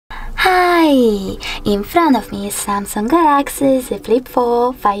Hi! In front of me is Samsung Galaxy Z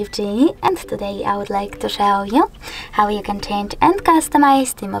Flip4 5G, and today I would like to show you how you can change and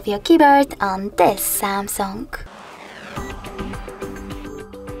customize theme of your keyboard on this Samsung.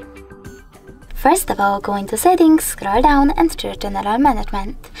 First of all, go into Settings, scroll down and choose General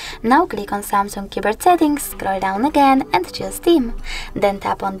Management. Now click on Samsung Keyboard Settings, scroll down again and choose Theme. Then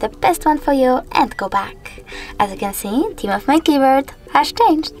tap on the best one for you and go back. As you can see, theme of my keyboard has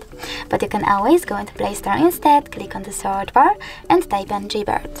changed. But you can always go into Play Store instead, click on the search bar and type in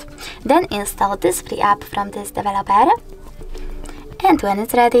Gboard. Then install this free app from this developer. And when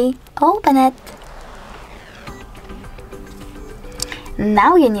it's ready, open it.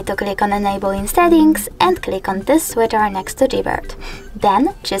 Now you need to click on Enable in Settings and click on this switcher next to Gboard.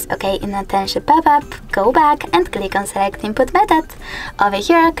 Then choose OK in Attention pop-up, go back and click on Select Input Method. Over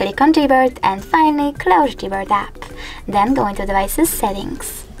here, click on Gboard and finally close Gboard app. Then go into Devices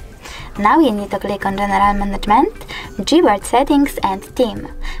Settings. Now you need to click on General Management, Gboard Settings and Theme.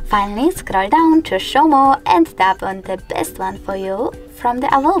 Finally, scroll down, choose Show More and tap on the best one for you from the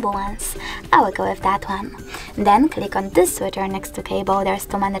available ones. I will go with that one. Then click on this switcher next to keyboarders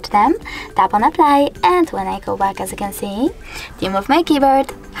to manage them, tap on Apply, and when I go back, as you can see, theme of my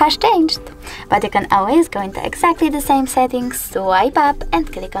keyboard has changed. But you can always go into exactly the same settings, swipe up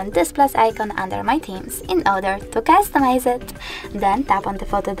and click on this plus icon under my themes in order to customize it. Then tap on the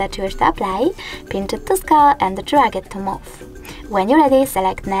photo that you wish to apply, pinch it to scale and drag it to move. When you're ready,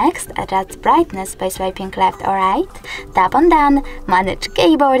 select Next, adjust brightness by swiping left or right, tap on Done, manage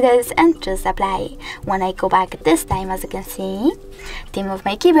keyboarders and choose Apply. When I go back this time, as you can see, theme of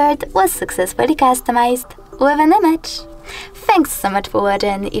my keyboard was successfully customized with an image. Thanks so much for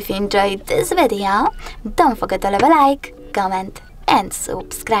watching. If you enjoyed this video, don't forget to leave a like, comment and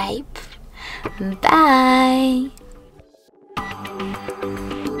subscribe. Bye!